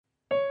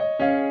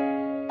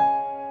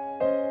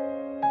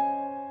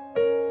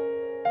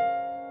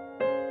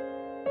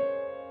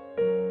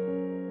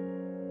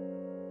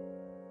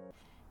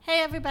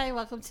everybody.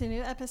 Welcome to a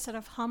new episode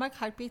of Hallmark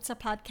Heartbeats, a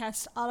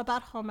podcast all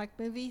about Hallmark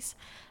movies.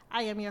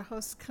 I am your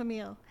host,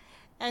 Camille.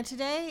 And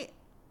today,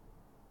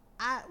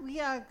 we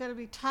are going to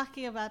be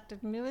talking about the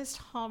newest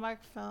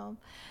Hallmark film,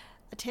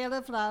 A Tale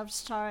of Love,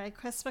 starring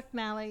Chris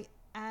McNally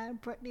and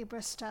Brittany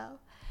Bristow.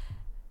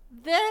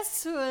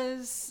 This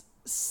was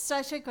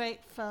such a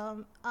great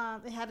film.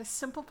 It had a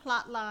simple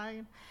plot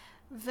line,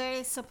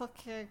 very simple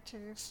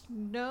characters,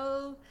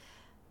 no,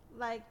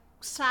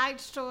 side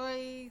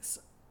stories,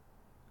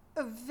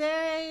 a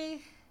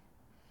very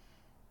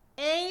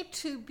A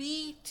to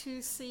B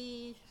to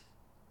C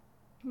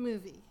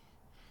movie.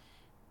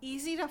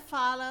 Easy to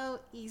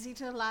follow, easy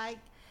to like,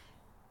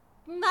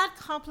 not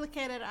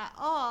complicated at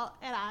all,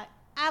 and I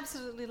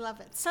absolutely love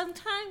it.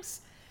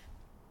 Sometimes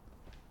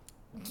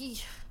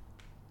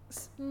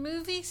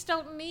movies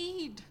don't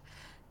need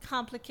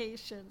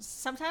complications.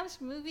 Sometimes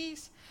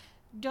movies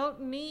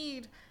don't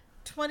need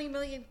 20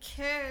 million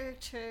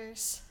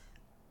characters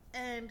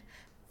and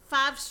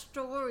 5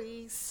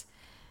 stories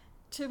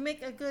to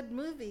make a good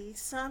movie.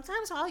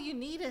 Sometimes all you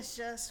need is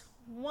just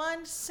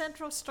one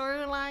central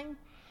storyline,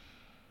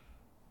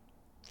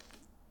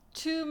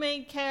 2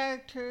 main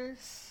characters,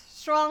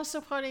 strong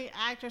supporting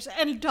actors,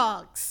 and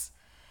dogs.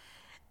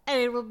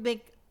 And it will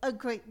make a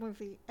great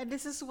movie. And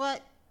this is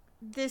what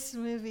this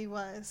movie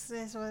was.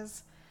 This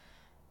was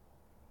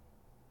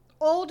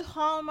old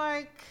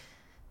Hallmark,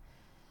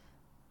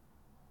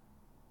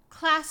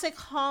 classic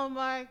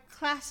Hallmark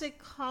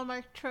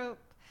trope,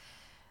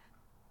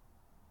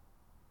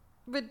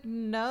 with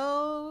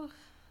no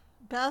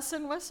bells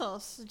and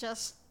whistles,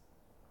 just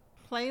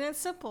plain and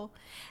simple.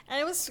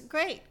 And it was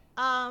great.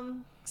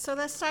 So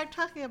let's start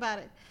talking about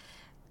it.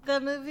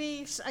 The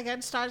movie,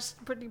 again, stars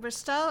Brittany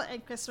Bristow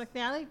and Chris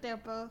McNally. They're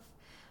both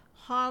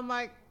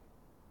Hallmark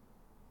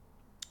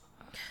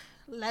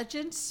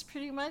legends,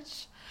 pretty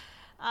much.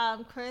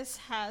 Chris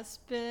has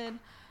been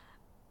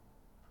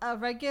a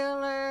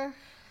regular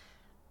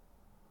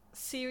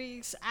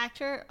series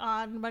actor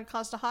on When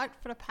Calls the Heart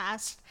for the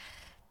past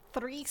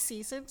 3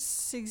 seasons.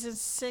 Season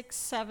 6,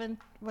 7,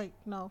 wait,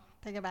 no,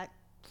 take it back.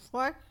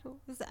 4?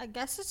 I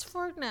guess it's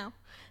 4 now.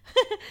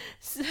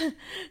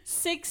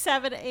 6,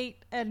 7, 8,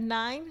 and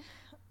 9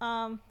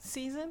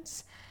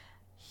 seasons.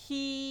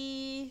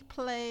 He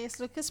plays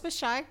Lucas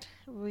Bichard.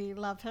 We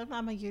love him.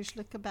 I'm a huge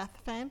Luca Beth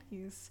fan.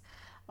 He's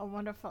a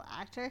wonderful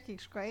actor.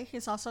 He's great.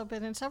 He's also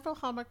been in several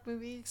Hallmark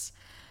movies.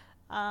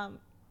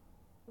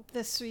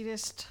 The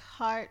Sweetest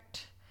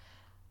Heart,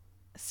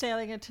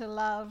 Sailing into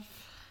Love.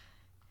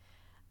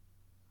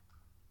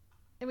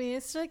 I mean,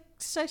 it's like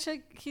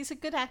he's a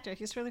good actor.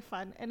 He's really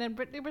fun. And then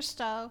Brittany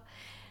Bristow,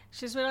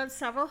 she's been on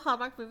several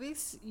Hallmark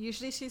movies.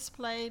 Usually she's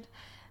played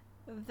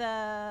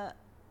the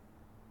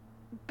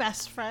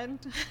best friend,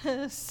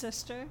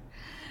 sister,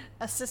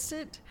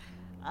 assistant.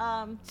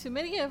 To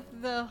many of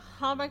the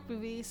Hallmark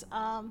movies,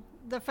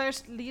 the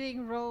first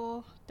leading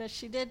role that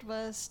she did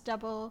was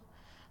Double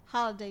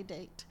Holiday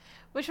Date,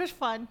 which was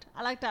fun.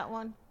 I like that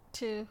one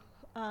too.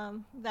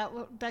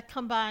 That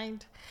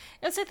combined.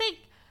 It's, I think,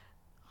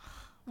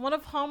 one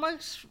of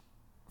Hallmark's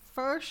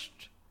first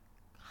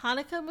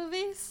Hanukkah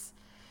movies,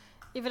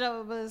 even though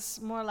it was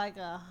more like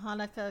a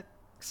Hanukkah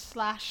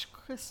 /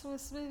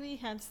 Christmas movie,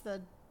 hence the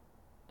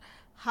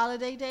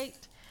holiday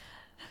date.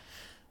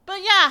 But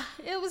yeah,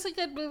 it was a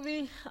good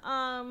movie.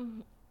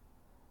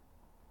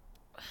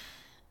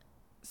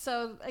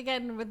 So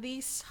again, with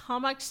these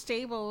Hallmark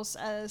stables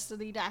as the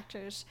lead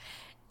actors,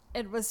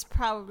 it was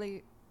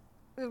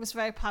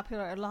very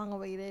popular and long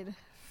awaited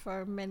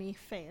for many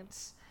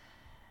fans.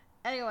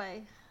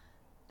 Anyway,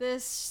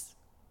 this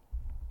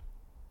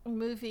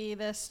movie,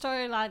 the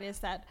storyline is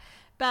that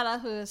Bella,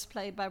 who is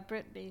played by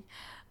Brittany,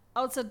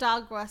 owns a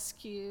dog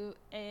rescue,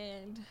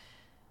 and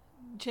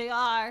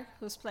JR,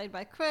 who's played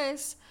by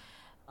Chris,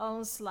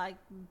 owns like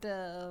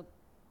the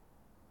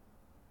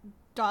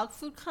dog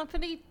food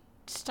company,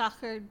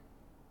 Stockard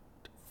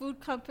Food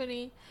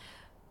Company,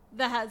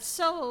 that had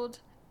sold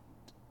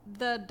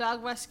the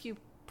dog rescue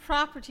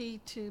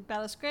property to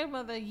Bella's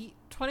grandmother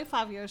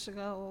 25 years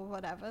ago or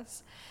whatever.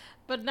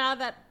 But now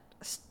that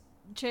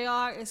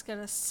JR is going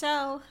to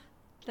sell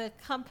the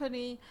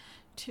company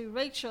to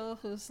Rachel,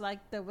 who's like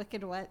the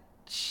Wicked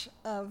Witch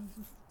of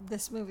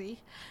this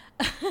movie.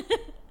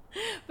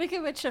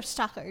 Wicked Witch of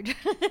Stockard.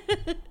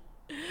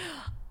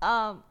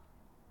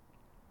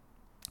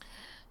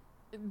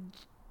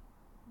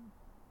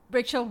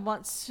 Rachel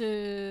wants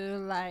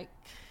the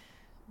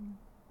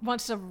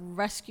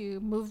rescue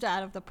moved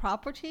out of the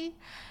property,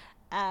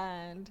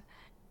 and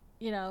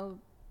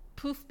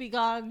poof, be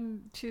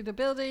gone to the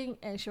building,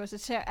 and she wants to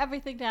tear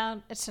everything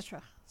down,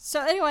 etc. So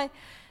anyway,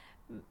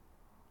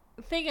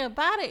 the thing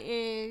about it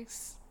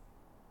is,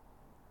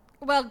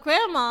 well,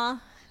 Grandma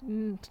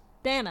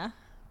Dana,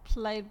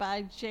 played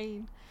by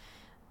Jane,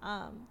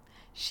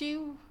 she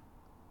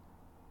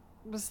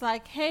was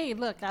like, hey,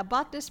 look, I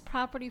bought this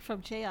property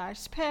from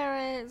JR's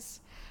parents.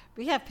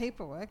 We have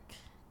paperwork,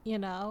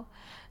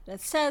 that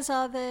says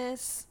all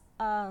this.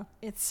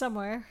 It's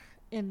somewhere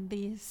in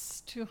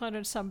these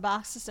 200 some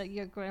boxes that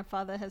your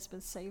grandfather has been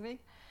saving.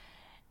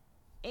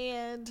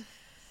 and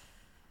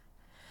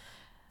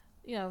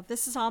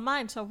this is all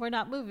mine, so we're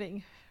not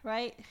moving,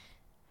 right?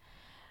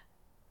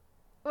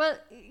 Well,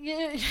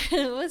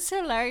 what's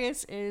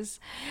hilarious is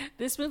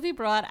this movie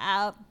brought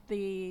out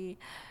the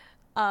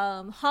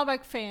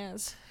Hallmark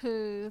fans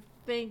who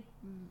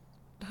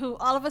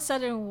all of a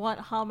sudden want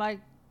Hallmark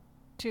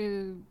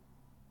to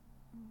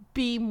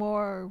be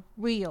more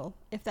real,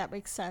 if that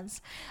makes sense.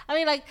 I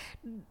mean, like,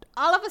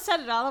 all of a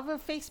sudden, all over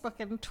Facebook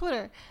and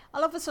Twitter,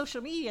 all over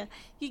social media,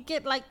 you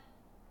get like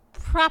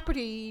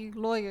property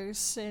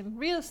lawyers and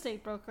real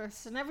estate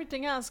brokers and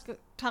everything else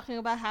talking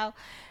about how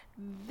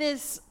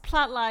this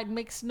plot line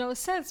makes no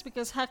sense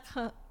because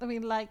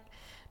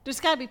there's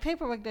got to be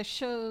paperwork that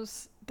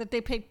shows that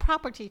they paid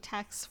property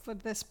tax for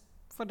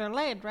their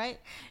land, right?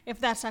 If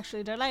that's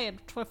actually their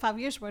land, 25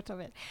 years worth of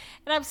it.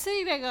 And I'm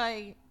sitting there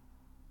going,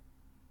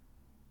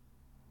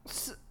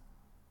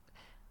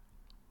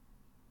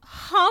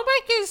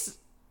 Hallmark is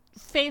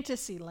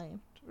fantasy land,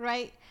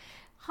 right?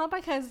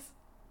 Hallmark has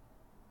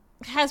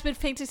been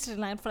fantasy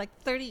land for like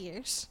 30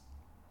 years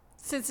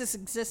since its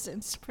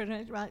existence,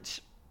 pretty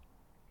much.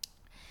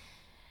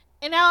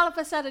 And now all of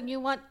a sudden you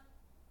want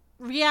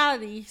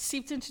reality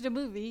seeped into the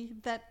movie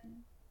that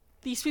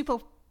these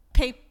people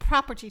pay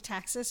property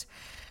taxes,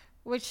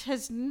 which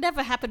has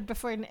never happened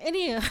before in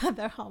any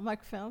other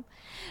Hallmark film.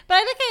 But I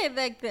look at it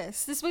like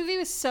this. This movie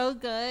was so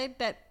good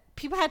that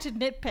people had to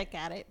nitpick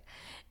at it.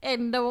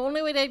 And the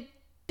only way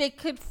they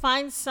could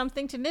find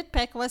something to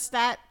nitpick was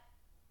that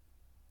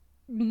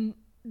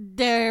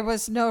there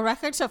was no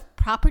records of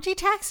property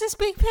taxes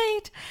being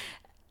paid.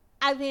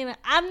 I mean,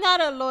 I'm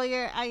not a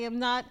lawyer. I am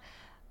not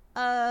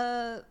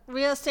a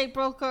real estate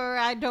broker.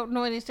 I don't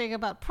know anything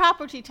about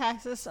property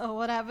taxes or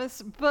whatever.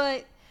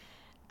 But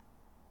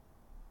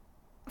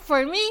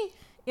for me,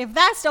 if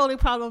that's the only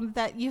problem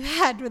that you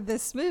had with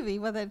this movie,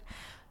 well then,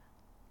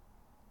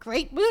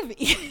 great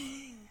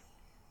movie.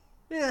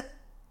 Yeah.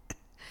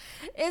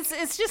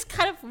 It's just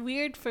kind of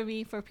weird for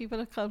me for people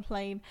to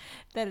complain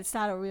that it's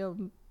not a real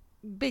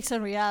based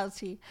on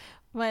reality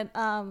when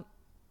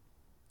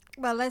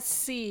well, let's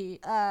see,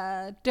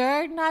 there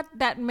are not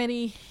that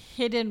many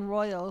hidden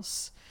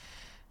royals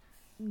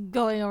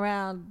going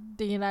around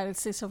the United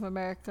States of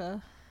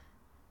America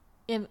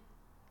in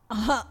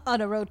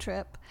on a road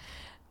trip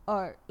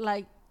or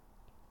like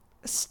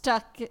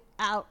stuck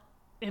out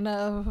in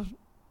a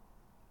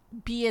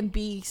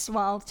B&B,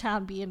 small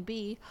town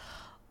B&B.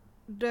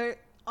 There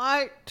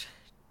aren't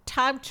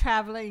time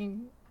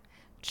traveling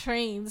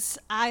trains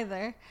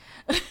either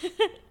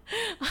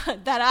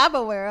that I'm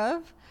aware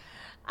of.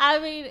 I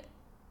mean,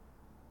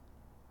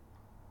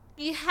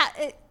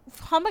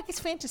 Hallmark is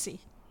fantasy.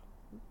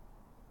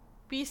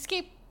 We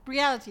escape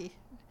reality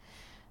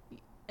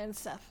and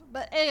stuff.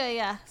 But anyway,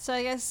 yeah. So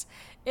I guess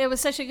it was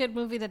such a good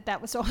movie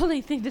that was the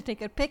only thing that they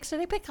could pick, so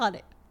they pick on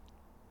it.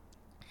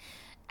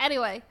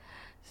 Anyway,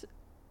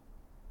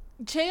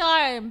 JR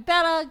and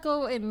Bella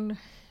go in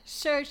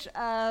search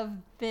of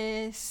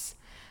this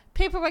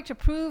paperwork to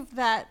prove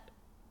that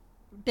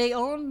they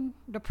own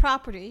the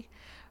property.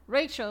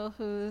 Rachel,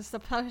 who's the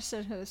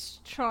person who's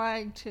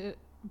trying to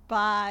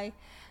buy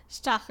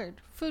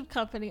Stockard Food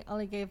Company,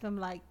 only gave them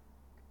like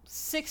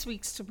 6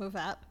 weeks to move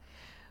out,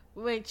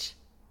 which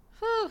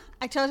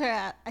I told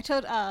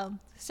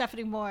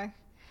Stephanie Moore,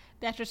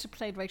 the actress who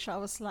played Rachel, I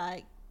was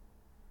like,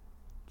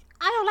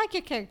 I don't like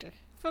your character.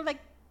 For like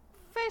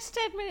first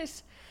 10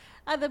 minutes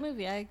of the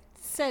movie, I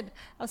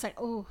was like,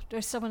 oh,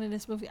 there's someone in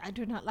this movie I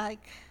do not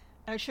like.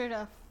 And sure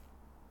enough,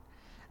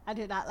 I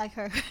did not like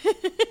her.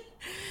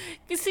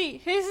 You see,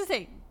 here's the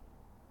thing.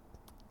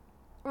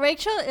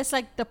 Rachel is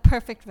like the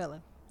perfect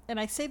villain. And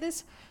I say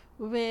this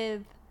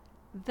with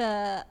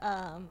the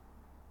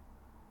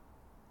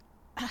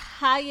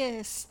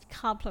highest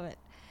compliment.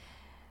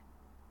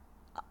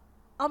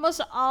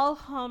 Almost all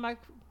Hallmark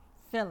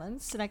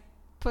villains, and I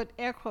put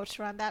air quotes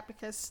around that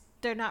because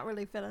they're not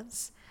really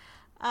villains,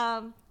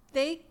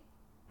 they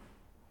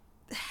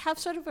have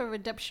sort of a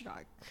redemption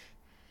arc.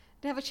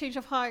 They have a change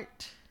of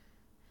heart.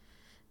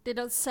 They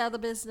don't sell the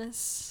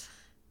business.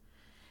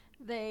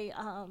 They,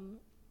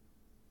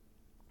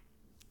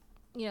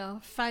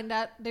 find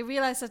out, they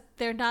realize that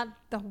they're not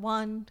the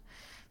one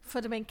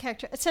for the main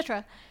character,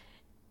 etc.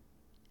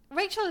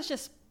 Rachel is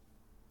just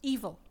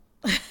evil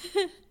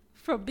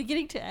from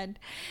beginning to end.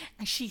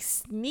 And she's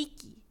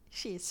sneaky.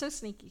 She is so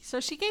sneaky. So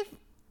she gave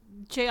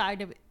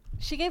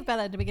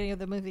Bella at the beginning of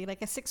the movie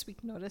like a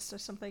 6-week notice or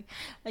something.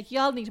 Like,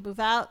 y'all need to move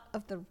out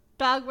of the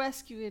dog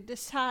rescue at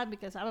this time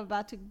because I'm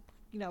about to,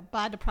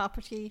 buy the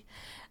property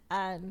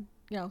and,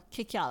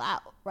 kick y'all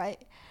out,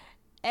 right?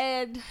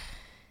 And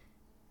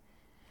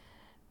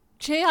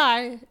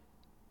JR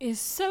is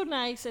so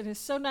nice and is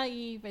so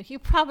naive, and he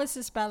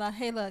promises Bella,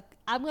 hey, look,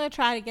 I'm going to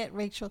try to get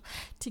Rachel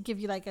to give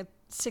you like a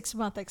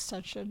 6-month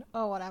extension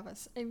or whatever.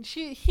 And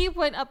he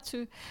went up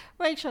to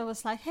Rachel and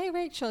was like, hey,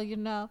 Rachel,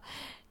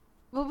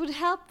 what would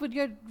help with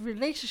your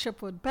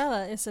relationship with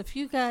Bella is if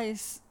you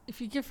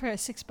give her a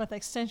 6-month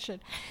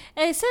extension.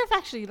 And instead of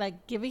actually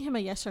like giving him a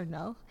yes or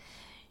no,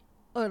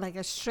 or like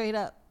a straight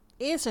up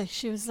answer,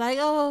 she was like,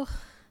 oh,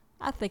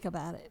 I'll think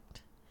about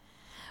it.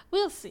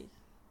 We'll see.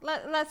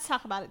 Let's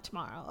talk about it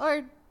tomorrow.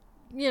 Or,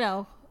 you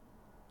know,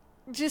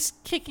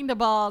 just kicking the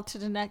ball to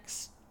the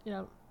next,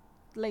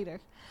 later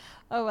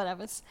or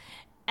whatever.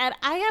 And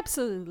I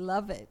absolutely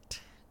love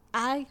it.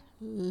 I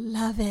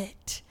love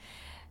it.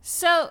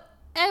 So,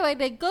 anyway,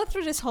 they go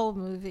through this whole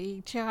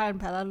movie, JR and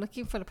Bella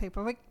looking for the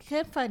paperwork,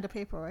 can't find the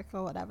paperwork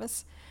or whatever.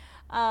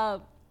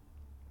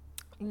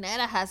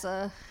 Nana has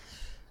a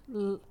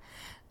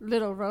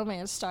little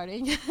romance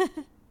starting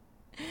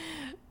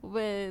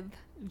with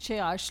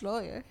JR's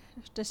lawyer,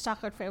 the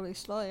Stockard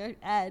family's lawyer,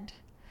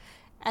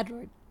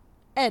 Edward.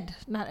 Ed,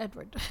 not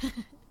Edward.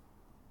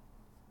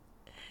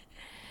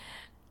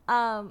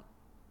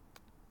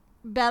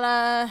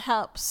 Bella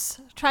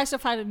tries to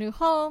find a new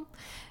home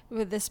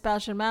with this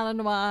Belgian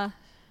Malinois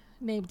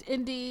named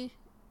Indy.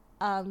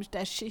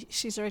 That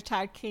she's a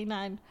retired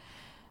canine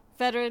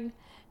veteran.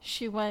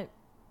 She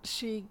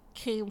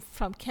came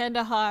from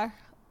Kandahar.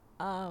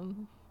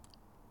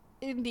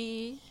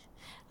 Indy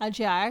and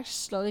JR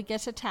slowly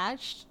gets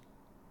attached.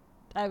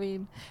 I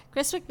mean,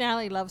 Chris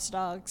McNally loves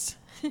dogs.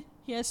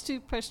 He has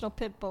 2 personal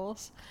pit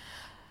bulls.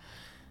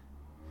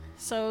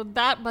 So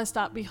that must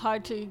not be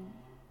hard to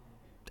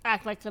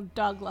act like a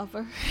dog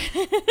lover.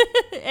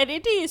 And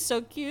Indy is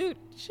so cute.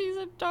 She's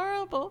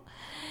adorable.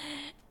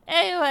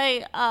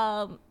 Anyway,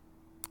 Bella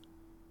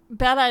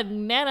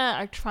and Nana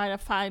are trying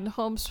to find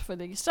homes for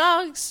these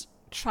dogs,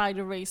 trying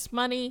to raise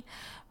money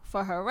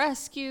for her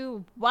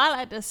rescue, while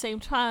at the same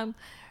time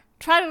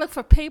trying to look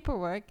for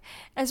paperwork,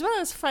 as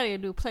well as finding a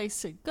new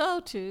place to go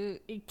to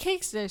in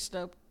case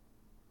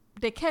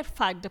they can't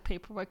find the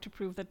paperwork to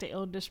prove that they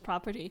own this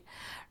property,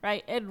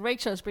 right? And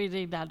Rachel's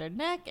breathing down their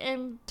neck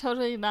and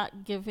totally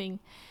not giving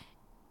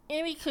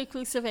any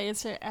conclusive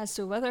answer as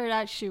to whether or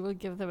not she will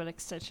give them an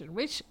extension,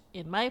 which,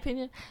 in my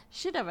opinion,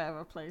 she never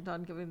ever planned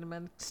on giving them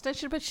an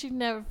extension, but she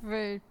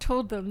never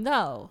told them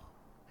no.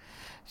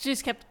 She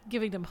just kept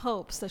giving them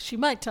hopes that she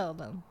might tell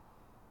them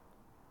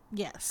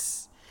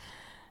yes.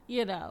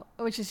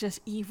 Which is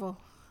just evil.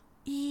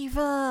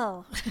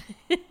 Evil!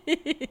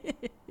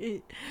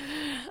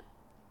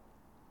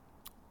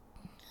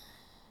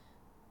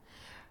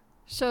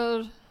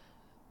 So,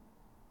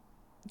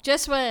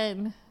 just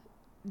when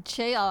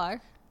JR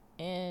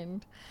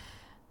and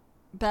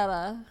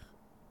Bella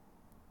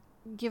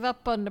give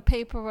up on the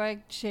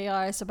paperwork,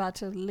 JR is about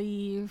to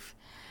leave,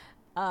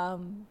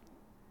 about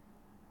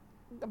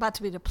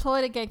to be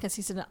deployed again because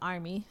he's in the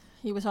army.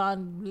 He was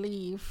on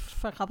leave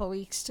for a couple of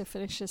weeks to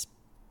finish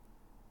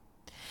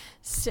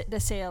the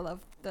sale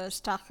of the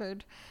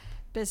Stockard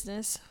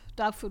business,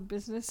 dog food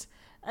business,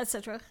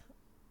 etc.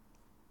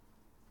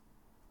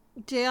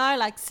 JR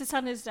sits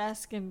on his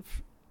desk and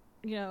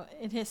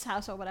in his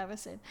house or whatever,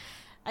 and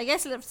I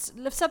guess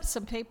lifts up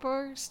some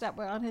papers that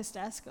were on his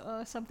desk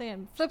or something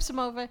and flips them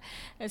over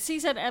and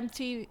sees a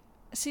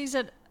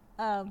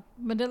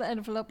manila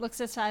envelope, looks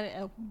inside it,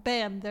 and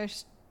bam,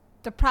 there's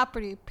the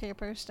property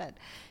papers that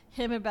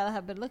him and Bella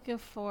have been looking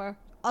for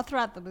all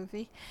throughout the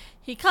movie.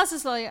 He calls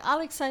his lawyer,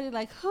 all excited,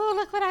 oh,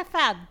 look what I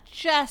found,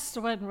 just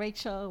when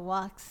Rachel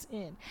walks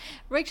in.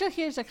 Rachel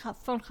hears a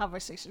phone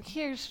conversation,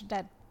 hears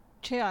that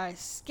JR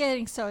is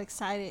getting so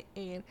excited,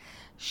 and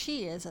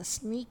she is a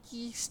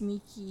sneaky,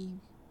 sneaky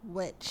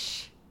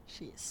witch.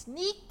 She is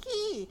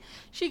sneaky.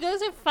 She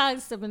goes and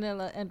finds the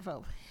manila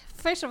envelope.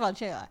 First of all,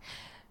 JR,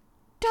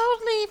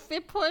 don't leave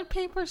important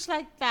papers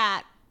like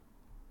that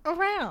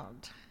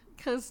around,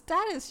 because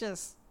that is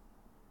just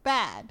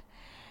bad.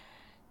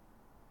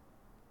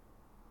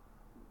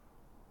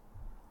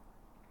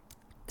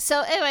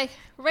 So anyway,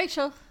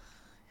 Rachel,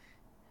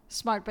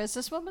 smart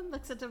businesswoman,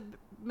 looks at the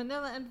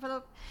manila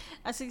envelope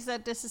and sees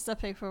that this is the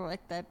paperwork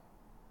that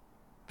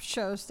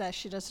shows that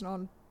she doesn't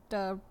own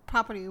the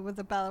property with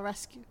the Bella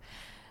Rescue.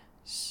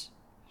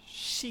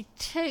 She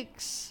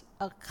takes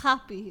a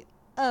copy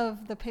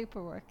of the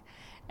paperwork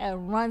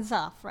and runs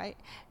off, right?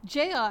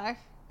 JR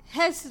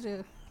heads to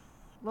the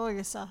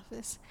lawyer's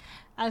office.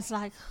 I was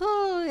like,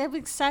 oh, I'm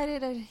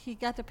excited that he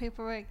got the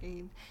paperwork.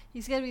 And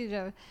he's going to be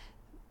the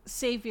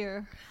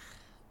savior,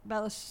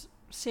 Bella's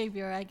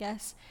savior, I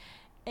guess.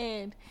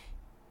 And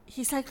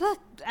he's like, look,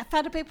 I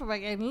found the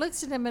paperwork. And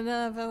looks in the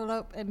manila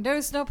envelope, and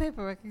there's no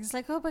paperwork. He's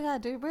like, oh my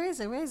God, dude, where is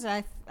it? Where is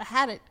it? I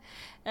had it.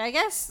 And I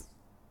guess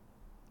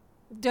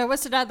there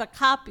was another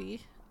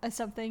copy or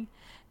something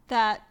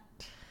that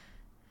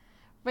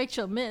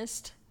Rachel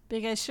missed,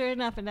 because sure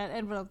enough, in that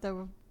envelope, there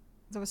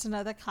was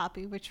another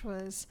copy, which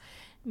was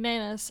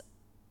Nana's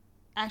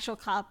actual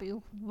copy.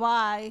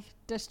 Why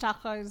the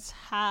Stockards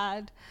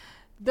had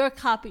their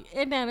copy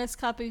and Nana's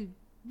copy,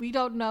 we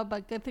don't know,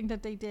 but good thing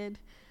that they did,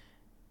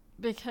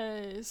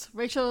 because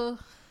Rachel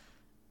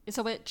is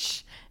a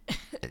witch.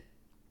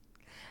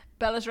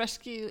 Bella's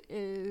rescue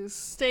is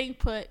staying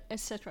put,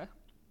 etc.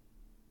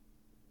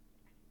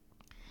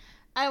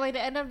 Anyway,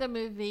 the end of the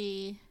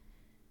movie,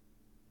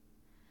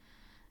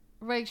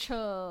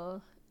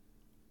 Rachel,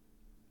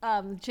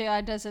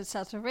 JR does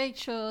himself to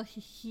Rachel.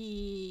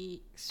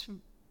 He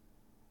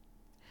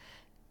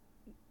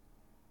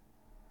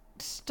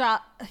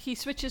he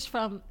switches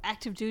from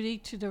active duty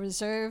to the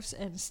reserves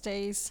and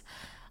stays,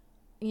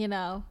 you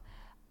know,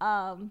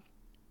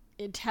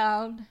 in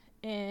town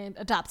and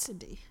adopts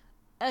Cindy.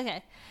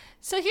 Okay,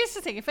 so here's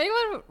the thing: if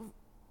anyone,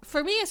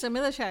 for me as a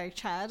military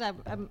child,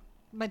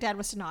 my dad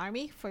was in the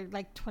Army for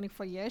like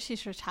 24 years.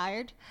 He's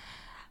retired.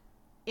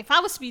 If I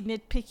was to be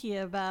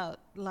nitpicky about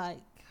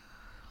like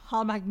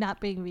Hallmark not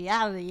being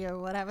reality or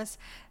whatever,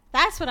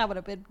 that's what I would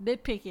have been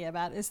nitpicky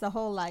about. Is the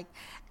whole like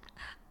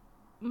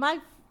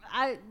I'm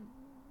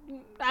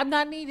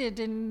not needed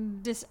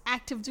in this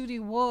active duty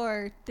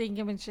war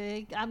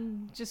thingamajig.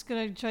 I'm just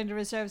gonna join the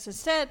reserves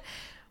instead,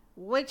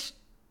 which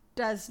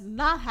does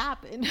not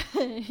happen.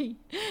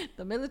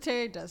 The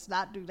military does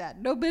not do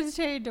that. No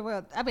military in the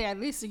world. I mean, at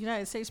least the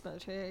United States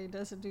military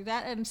doesn't do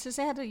that. And since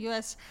they had a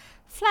U.S.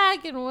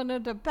 flag in one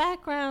of the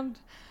background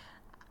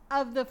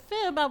of the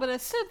film, I would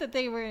assume that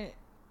they were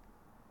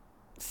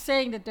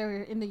saying that they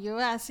were in the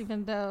U.S.,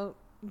 even though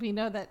we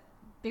know that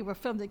they were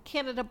filmed in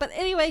Canada. But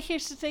anyway,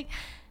 here's the thing.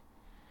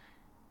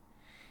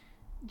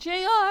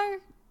 JR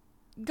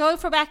going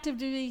from active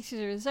duty to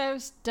the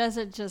reserves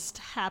doesn't just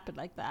happen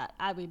like that.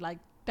 I mean, like,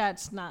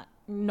 that's not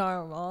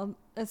normal.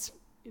 It's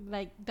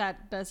like,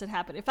 that doesn't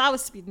happen. If I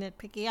was to be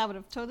nitpicky, I would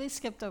have totally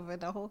skipped over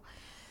the whole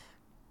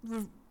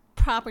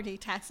property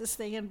taxes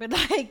thing and been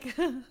like,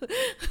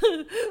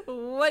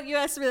 what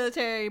U.S.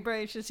 military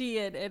branch is he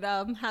in,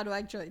 and how do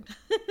I join?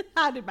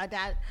 How could my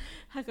dad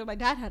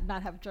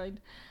not have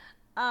joined?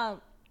 But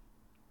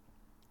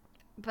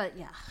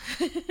yeah.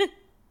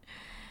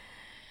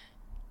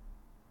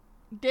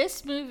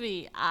 This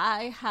movie,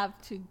 I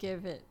have to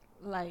give it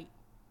like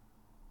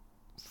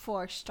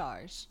 4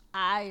 stars.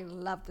 I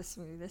love this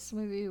movie. This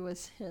movie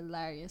was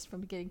hilarious from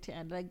beginning to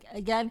end. Like,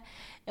 again,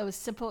 it was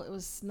simple. It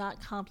was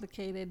not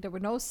complicated. There were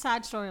no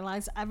side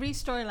storylines. Every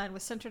storyline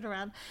was centered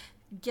around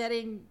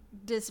getting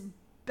this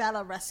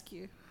Bella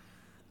rescue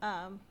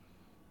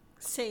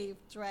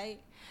saved, right?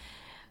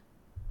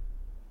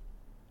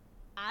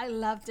 I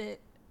loved it.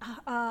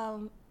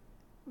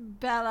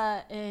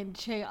 Bella and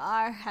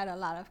JR had a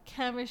lot of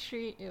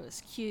chemistry. It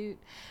was cute.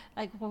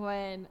 Like,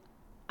 when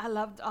I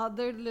loved all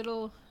their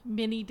little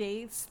mini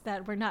dates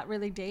that were not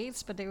really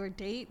dates, but they were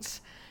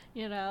dates,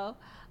 you know.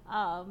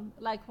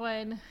 Like,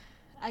 when,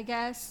 I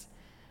guess,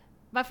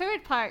 my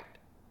favorite part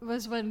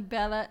was when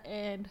Bella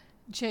and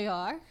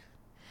JR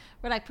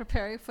were like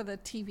preparing for the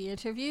TV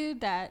interview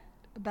that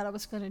Bella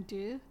was going to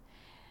do.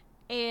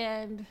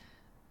 And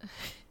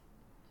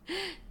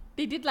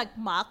they did like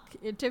mock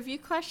interview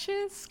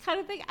questions kind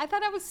of thing. I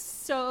thought that was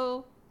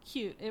so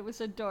cute. It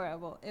was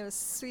adorable. It was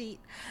sweet.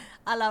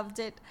 I loved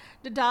it.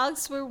 The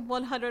dogs were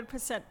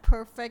 100%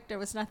 perfect. There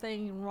was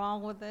nothing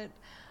wrong with it.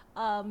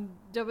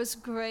 There was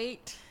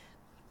great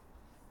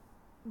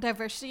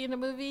diversity in the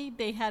movie.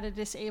 They had a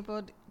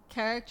disabled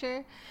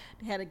character.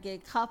 They had a gay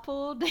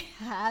couple. They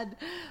had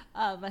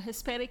a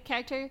Hispanic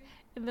character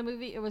in the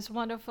movie. It was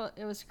wonderful.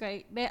 It was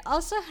great. They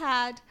also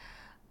had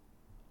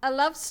a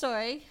love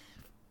story,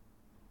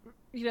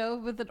 you know,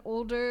 with an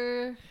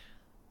older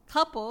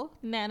couple,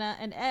 Nana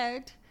and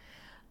Ed.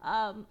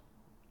 And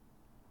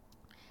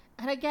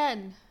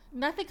again,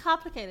 nothing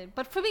complicated.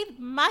 But for me,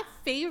 my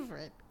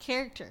favorite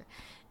character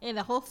in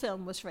the whole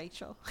film was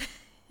Rachel.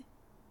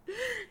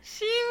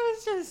 She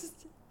was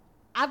just,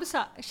 I'm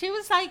sorry, she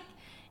was like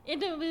in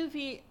the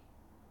movie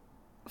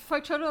for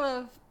a total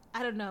of,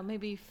 I don't know,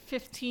 maybe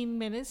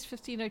 15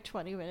 or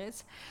 20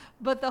 minutes.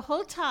 But the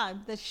whole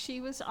time that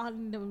she was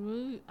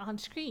on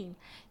screen,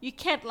 you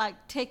can't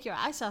like take your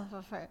eyes off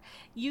of her.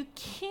 You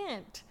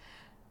can't.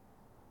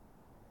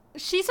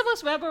 She's the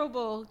most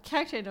memorable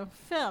character in the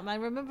film. I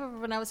remember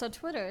when I was on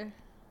Twitter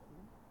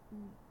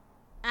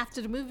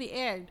after the movie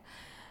aired,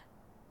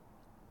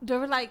 there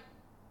were like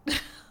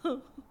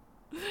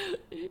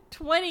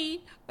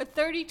 20 or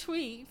 30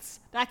 tweets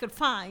that I could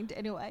find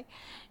anyway.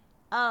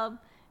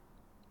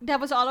 That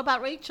was all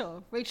about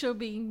Rachel. Rachel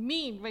being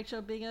mean,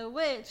 Rachel being a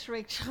witch,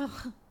 Rachel.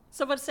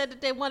 Someone said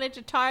that they wanted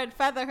to tar and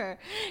feather her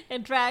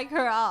and drag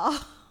her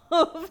off.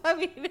 I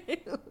mean,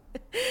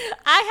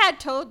 I had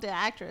told the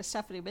actress,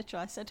 Stephanie Mitchell,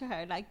 I said to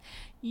her, like,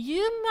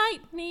 you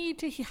might need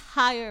to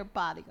hire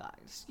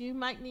bodyguards. You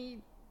might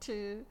need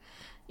to,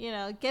 you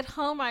know, get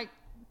Hallmark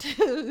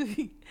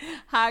to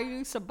hire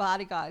you some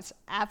bodyguards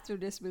after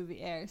this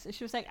movie airs. And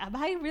she was like, am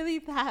I really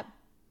that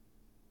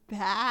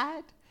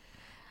bad?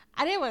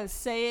 I didn't want to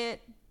say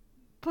it,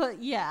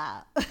 but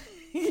yeah,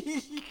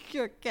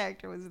 your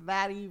character was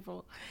that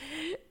evil,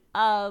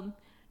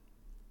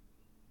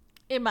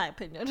 in my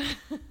opinion.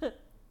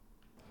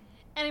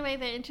 Anyway,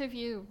 the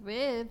interview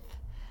with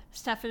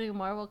Stephanie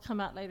Moore will come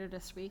out later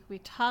this week. We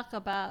talk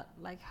about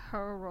like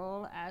her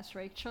role as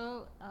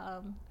Rachel,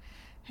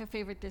 her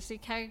favorite Disney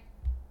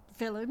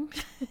villain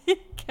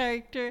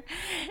character,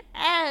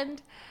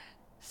 and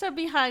some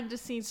behind the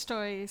scenes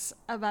stories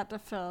about the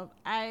film.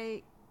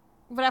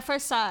 When I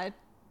first saw it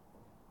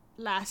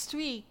last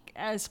week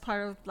as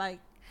part of like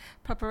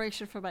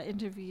preparation for my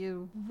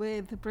interview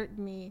with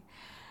Brittany,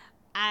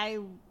 I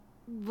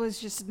was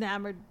just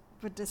enamored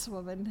with this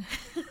woman.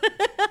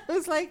 I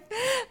was like,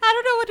 I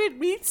don't know what it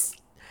means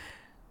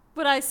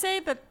But I say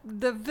that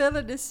the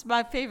villain is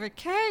my favorite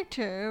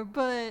character,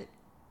 but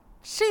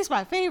she's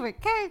my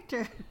favorite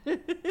character.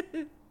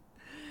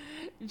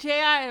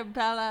 JR and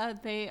Bella,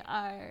 they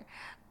are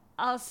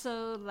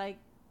also like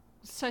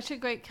such a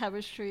great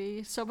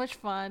chemistry, so much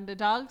fun. The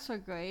dogs were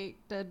great.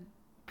 The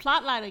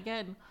plotline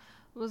again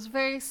was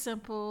very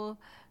simple,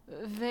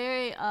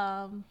 very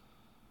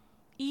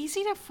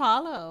easy to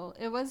follow.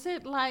 It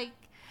wasn't like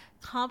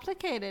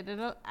complicated.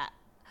 And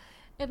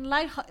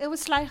it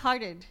was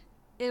lighthearted.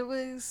 It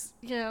was,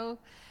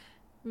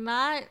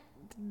 not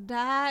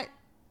that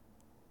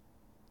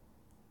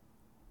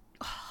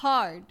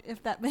hard,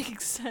 if that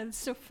makes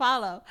sense, to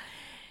follow.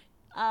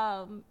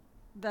 The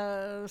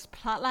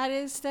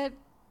plotline is that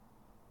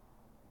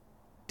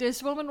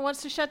this woman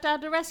wants to shut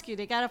down the rescue.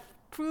 They gotta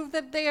prove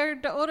that they are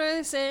the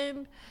owners,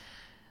 and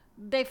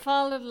they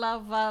fall in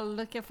love while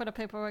looking for the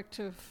paperwork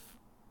to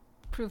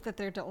prove that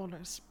they're the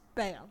owners.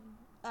 Bam.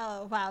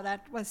 Oh, wow,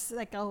 that was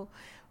like a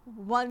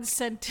one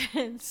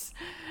sentence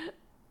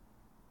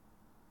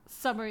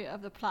summary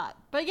of the plot.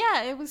 But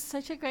yeah, it was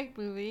such a great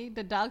movie.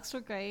 The dogs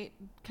were great.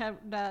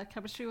 The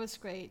chemistry was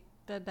great.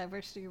 The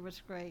diversity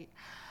was great.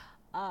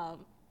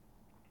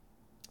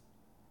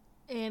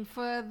 And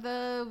for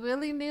the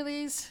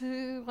willy-nillys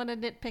who want to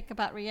nitpick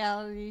about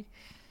reality,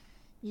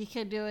 you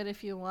can do it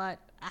if you want.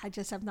 I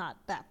just am not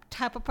that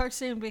type of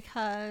person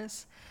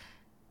because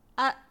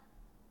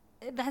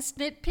that's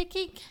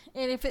nitpicking.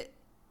 And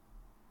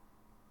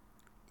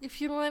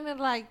if you want to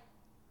like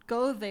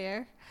go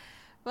there,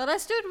 well,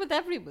 let's do it with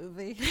every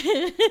movie.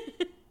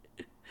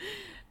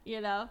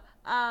 But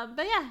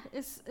yeah,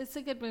 it's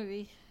a good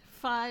movie,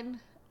 fun.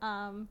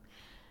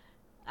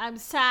 I'm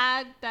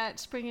sad that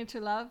Spring Into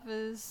Love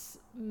is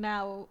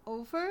now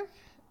over.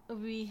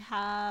 We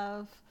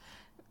have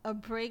a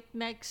break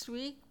next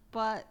week,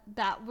 but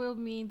that will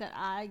mean that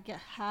I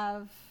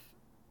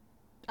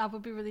will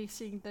be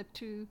releasing the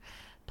 2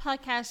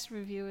 podcasts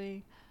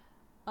reviewing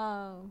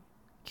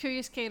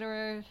Curious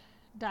Caterer,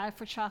 Die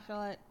for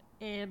Chocolate,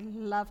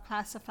 and Love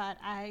Classified.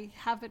 I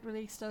haven't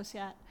released those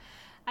yet.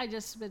 I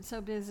just been so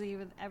busy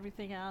with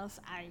everything else.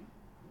 I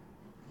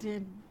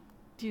didn't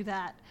do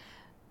that.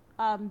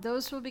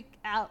 Those will be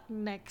out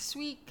next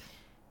week.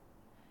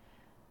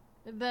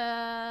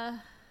 The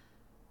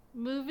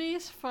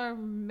movies for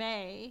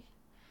May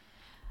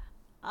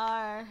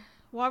are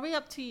Warming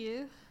Up to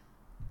You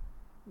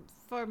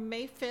for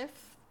May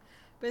 5th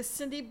with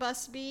Cindy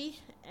Busby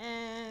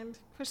and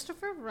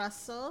Christopher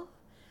Russell,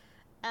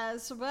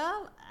 as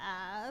well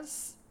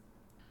as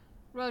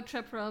Road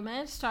Trip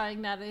Romance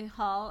starring Natalie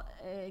Hall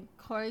and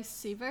Corey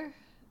Seaver.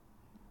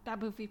 That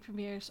movie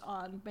premieres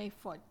on May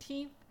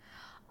 14th.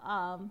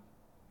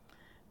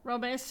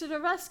 Romance to the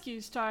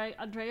Rescue starring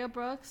Andrea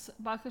Brooks,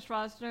 Marcus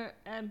Rosner,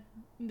 and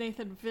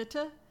Nathan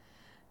Vita.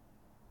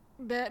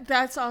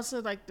 That's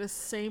also like the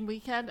same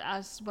weekend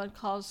as One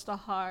Calls the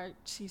Heart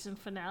season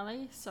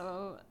finale.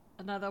 So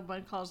another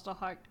One Calls the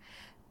Heart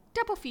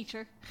double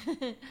feature.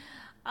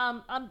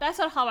 That's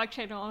on Hallmark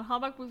Channel. On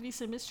Hallmark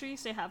Movies and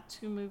Mysteries, they have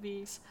 2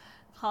 movies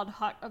called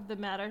Heart of the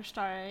Matter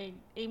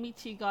starring Amy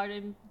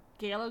Teagarden,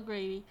 Gail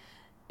O'Grady,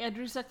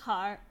 Andrew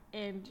Zakar,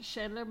 and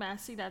Chandler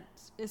Massey. That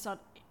is on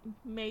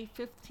May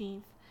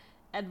 15th.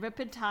 And Rip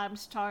in Time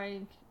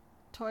starring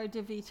Tori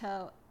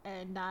DeVito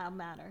and Niall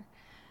Manor.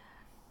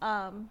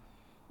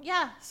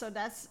 So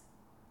that's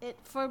it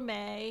for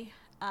May.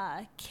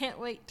 Can't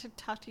wait to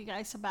talk to you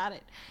guys about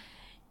it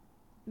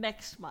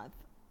next month.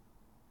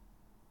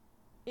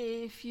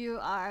 If you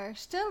are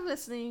still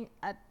listening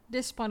at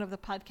this point of the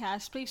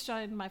podcast, please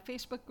join my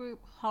Facebook group,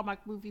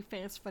 Hallmark Movie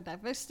Fans for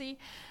Diversity.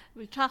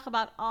 We talk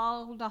about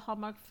all the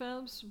Hallmark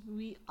films.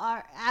 We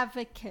are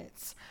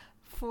advocates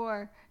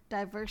for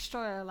diverse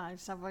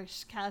storylines,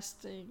 diverse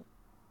casting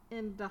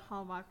in the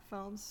Hallmark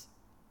films.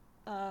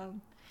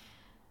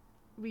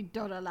 We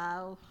don't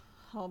allow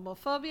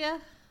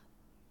homophobia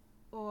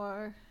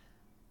or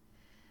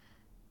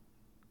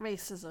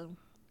racism.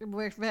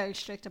 We're very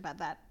strict about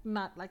that,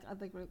 not like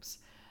other groups.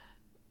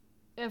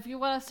 If you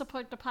want to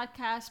support the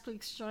podcast,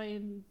 please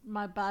join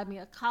my Buy Me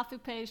a Coffee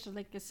page. The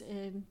link is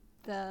in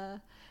the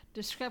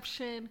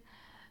description.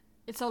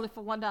 It's only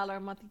for $1 a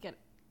month. You get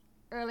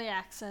early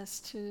access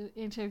to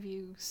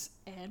interviews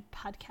and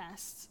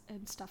podcasts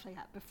and stuff like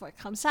that before it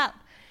comes out.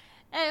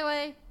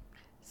 Anyway,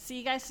 see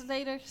you guys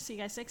later. See you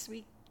guys next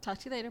week. Talk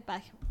to you later.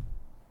 Bye.